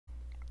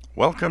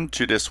Welcome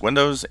to this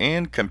Windows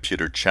and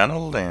Computer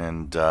channel,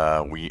 and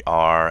we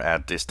are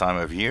at this time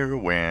of year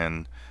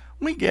when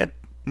we get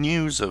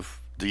news of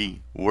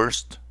the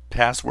worst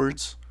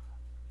passwords,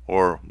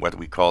 or what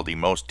we call the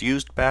most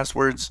used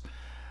passwords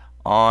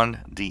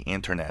on the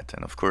internet.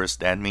 And of course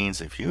that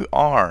means if you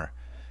are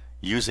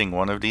using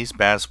one of these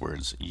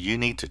passwords, you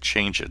need to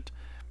change it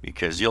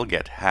because you'll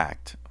get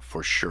hacked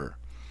for sure.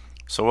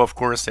 So of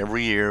course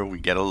every year we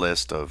get a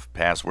list of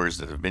passwords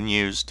that have been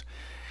used,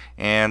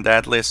 and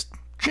that list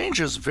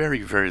changes very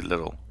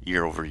little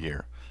year over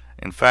year.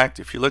 In fact,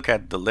 if you look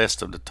at the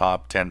list of the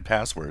top 10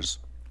 passwords,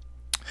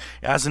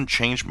 it hasn't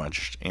changed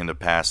much in the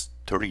past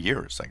 30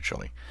 years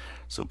actually.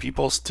 So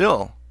people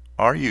still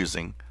are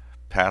using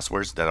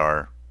passwords that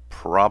are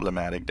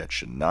problematic, that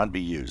should not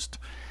be used.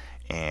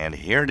 And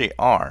here they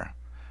are,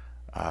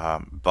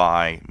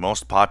 by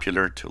most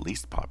popular to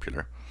least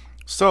popular.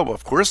 So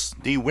of course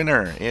the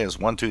winner is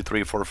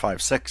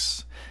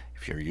 123456.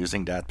 If you're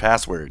using that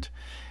password,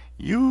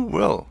 you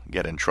will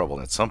get in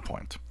trouble at some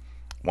point.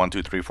 1,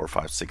 2, 3, 4,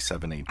 5, 6,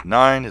 7, 8,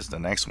 9 is the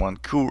next one.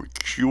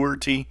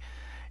 QWERTY,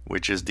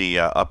 which is the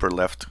upper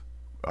left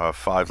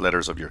 5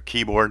 letters of your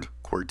keyboard.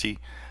 QWERTY.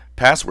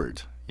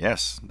 Password.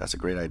 Yes, that's a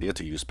great idea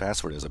to use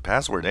password as a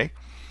password, eh?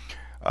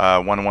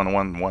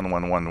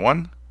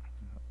 1111111.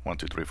 1,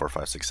 2, 3, 4,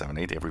 5, 6, 7,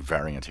 8. Every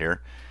variant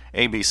here.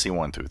 ABC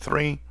 1, 2,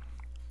 3.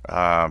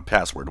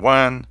 Password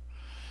 1.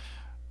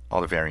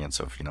 All the variants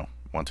of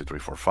 1, 2, 3,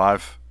 4,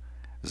 5.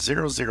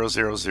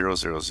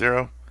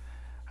 00000,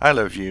 I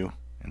love you,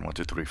 and 1,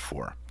 2, 3,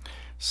 4.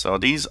 So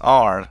these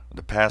are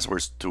the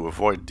passwords to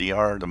avoid. They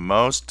are the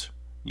most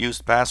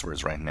used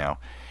passwords right now,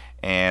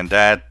 and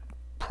that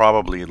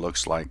probably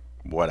looks like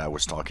what I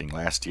was talking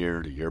last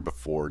year, the year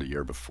before,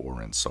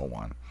 and so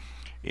on.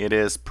 It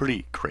is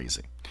pretty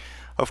crazy.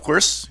 Of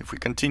course, if we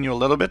continue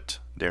a little bit,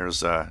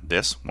 there's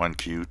this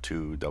 1Q,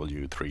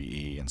 2W,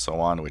 3E, and so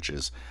on, which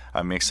is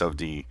a mix of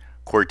the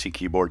QWERTY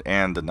keyboard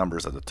and the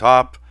numbers at the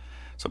top.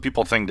 So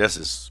people think this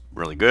is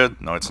really good.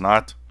 No, it's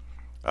not.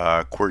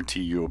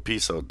 QWERTY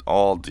UOP, so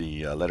all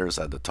the letters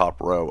at the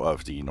top row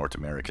of the North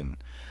American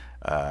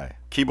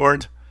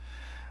keyboard.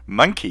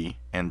 Monkey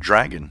and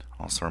Dragon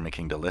also are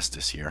making the list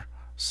this year.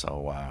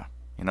 So,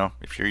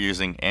 if you're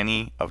using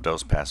any of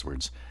those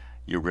passwords,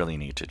 you really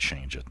need to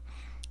change it.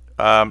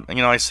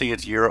 I see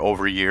it year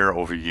over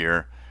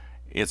year.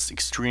 It's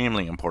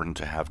extremely important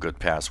to have good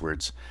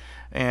passwords.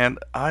 And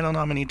I don't know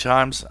how many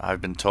times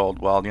I've been told,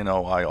 well,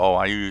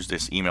 I use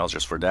this email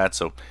just for that,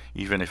 so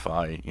even if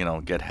I,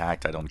 get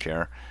hacked, I don't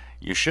care.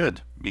 You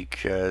should,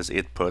 because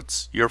it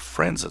puts your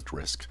friends at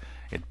risk.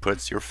 It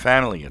puts your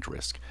family at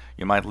risk.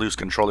 You might lose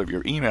control of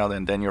your email,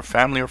 and then your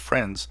family or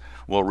friends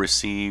will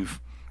receive,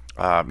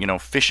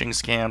 phishing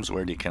scams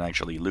where they can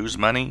actually lose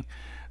money.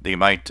 They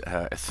might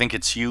think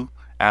it's you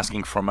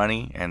asking for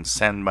money and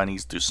send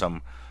monies to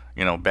some,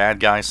 bad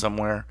guy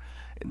somewhere.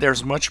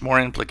 There's much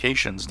more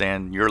implications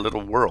than your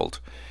little world,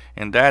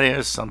 and that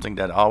is something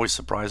that always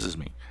surprises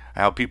me,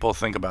 how people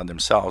think about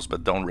themselves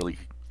but don't really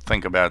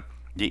think about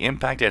the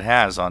impact it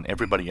has on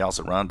everybody else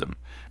around them,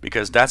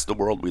 because that's the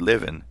world we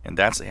live in, and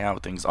that's how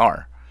things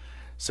are.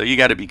 So you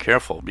got to be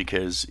careful,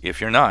 because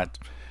if you're not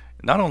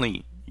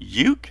only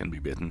you can be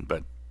bitten,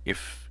 but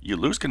if you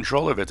lose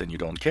control of it and you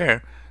don't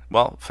care,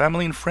 well,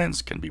 family and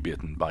friends can be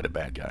bitten by the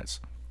bad guys.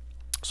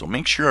 So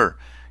make sure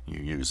you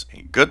use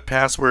a good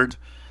password.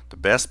 The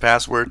best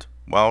password,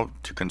 well,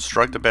 to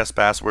construct the best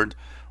password,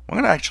 we're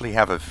going to actually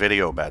have a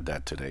video about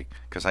that today,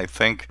 because I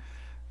think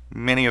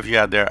many of you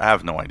out there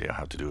have no idea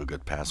how to do a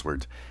good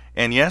password.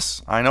 And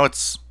yes, I know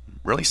it's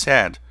really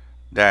sad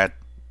that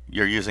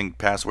you're using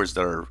passwords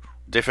that are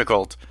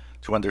difficult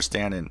to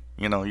understand, and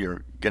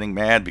you're getting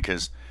mad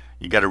because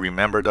you got to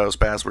remember those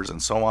passwords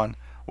and so on.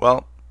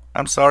 Well,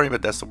 I'm sorry,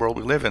 but that's the world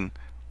we live in.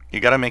 You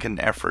got to make an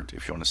effort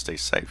if you want to stay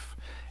safe.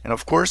 And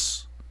of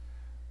course,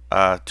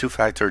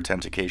 two-factor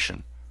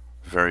authentication.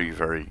 Very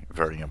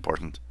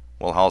important.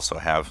 We'll also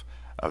have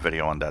a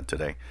video on that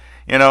today.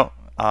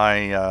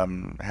 I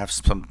have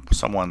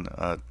someone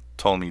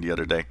told me the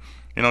other day,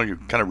 you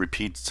kind of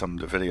repeat some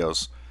of the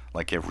videos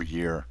like every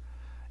year,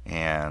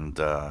 and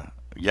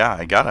yeah,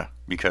 I gotta,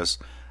 because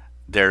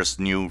there's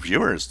new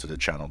viewers to the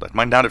channel that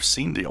might not have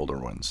seen the older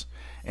ones.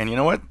 And you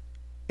know what?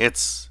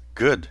 It's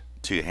good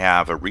to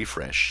have a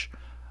refresh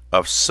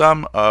of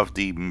some of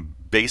the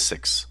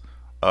basics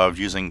of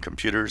using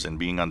computers and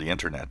being on the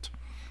internet,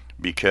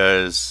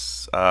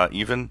 because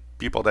even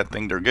people that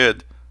think they're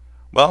good,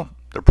 well,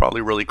 they're probably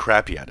really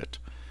crappy at it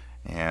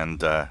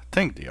and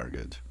think they are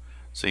good.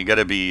 So you got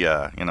to be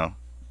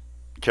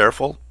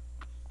careful.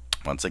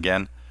 Once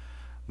again,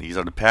 these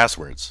are the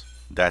passwords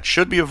that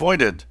should be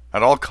avoided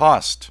at all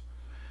cost.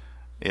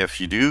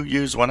 If you do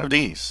use one of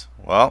these,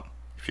 well,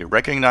 if you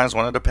recognize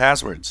one of the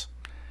passwords,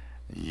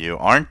 you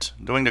aren't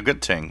doing the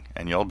good thing,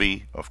 and you'll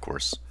be, of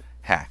course,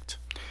 hacked.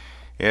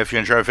 If you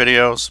enjoy our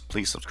videos,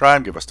 please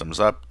subscribe, give us thumbs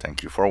up.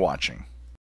 Thank you for watching.